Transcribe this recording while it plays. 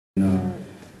You know,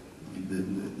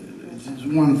 it's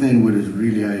one thing what is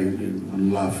really I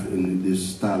love in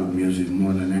this style of music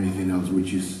more than anything else,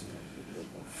 which is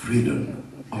freedom.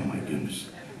 Oh my goodness,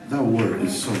 that word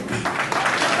is so big.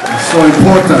 It's so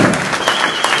important.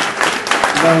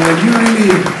 But when you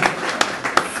really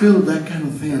feel that kind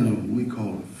of thing we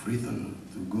call freedom,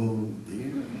 to go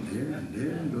there and there and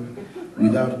there and go,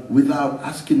 without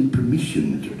asking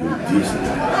permission to do this and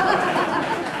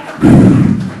that.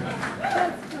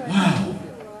 Wow.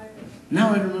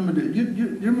 Now I remember, you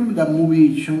remember that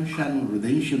movie, Shawshank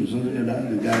Redemption, or something like that?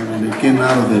 The guy, when they came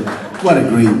out of it, what a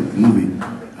great movie.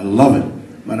 I love it.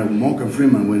 But Morgan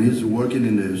Freeman, when he's working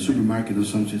in the supermarket or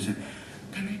something, said,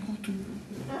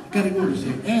 gotta go to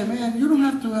say, hey man, you don't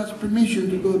have to ask permission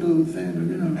to go to the thing,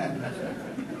 you know.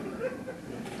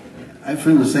 I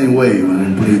feel the same way when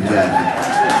I'm playing jazz.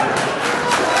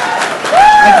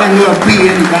 I can go and pee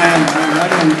anytime. I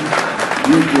don't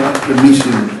need to ask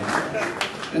permission.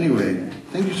 Anyway,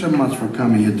 thank you so much for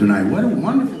coming here tonight. What a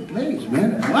wonderful place,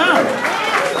 man. Wow.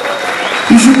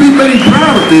 You should be very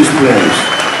proud of this place.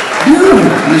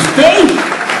 Beautiful. And the stage.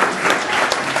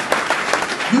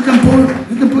 You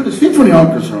can put a symphony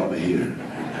orchestra over here.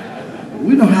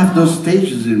 We don't have those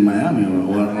stages in Miami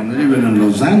or even in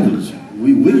Los Angeles.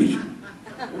 We wish.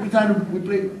 Every time we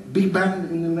play big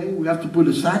band in LA, we have to put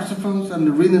the saxophones and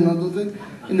the rhythm and the thing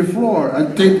in the floor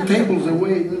and take the tables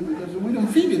away because we don't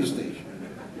fit in the stage.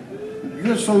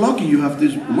 You're so lucky you have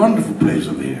this wonderful place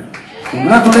over here.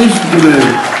 Congratulations to the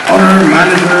owner,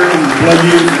 manager,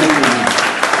 employees, and everything.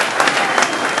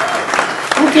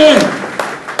 Okay,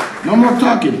 no more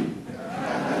talking.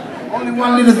 Only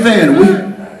one little thing.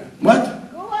 What?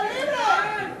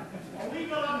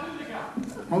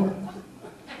 Oh,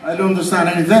 I don't understand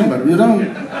anything, but you don't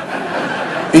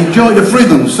enjoy the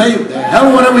freedom. Say the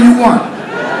hell whatever you want.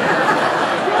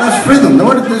 That's freedom.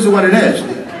 This is what it is.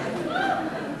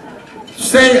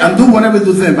 Say and do whatever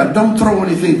you think, but don't throw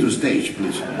anything to the stage,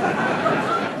 please.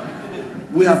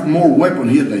 We have more weapon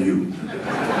here than you.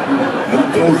 You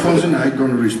throw something, I'm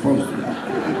going to respond to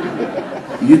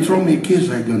that. You throw me a kiss,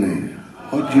 I'm going to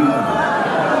hug you up.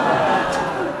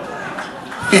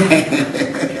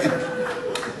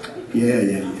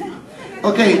 Yeah.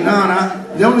 Okay, now,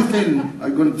 the only thing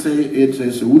I'm going to say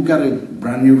is we got a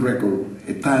brand new record,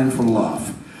 A Time for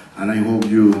Love, and I hope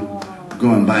you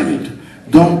go and buy it.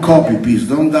 Don't copy, please.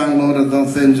 Don't download it. Don't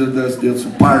think there's a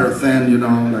pirate thing, you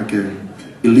know, like a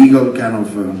illegal kind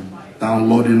of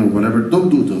downloading or whatever. Don't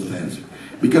do those things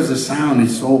because the sound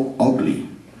is so ugly.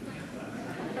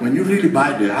 When you really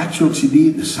buy the actual CD,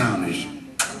 the sound is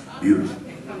beautiful.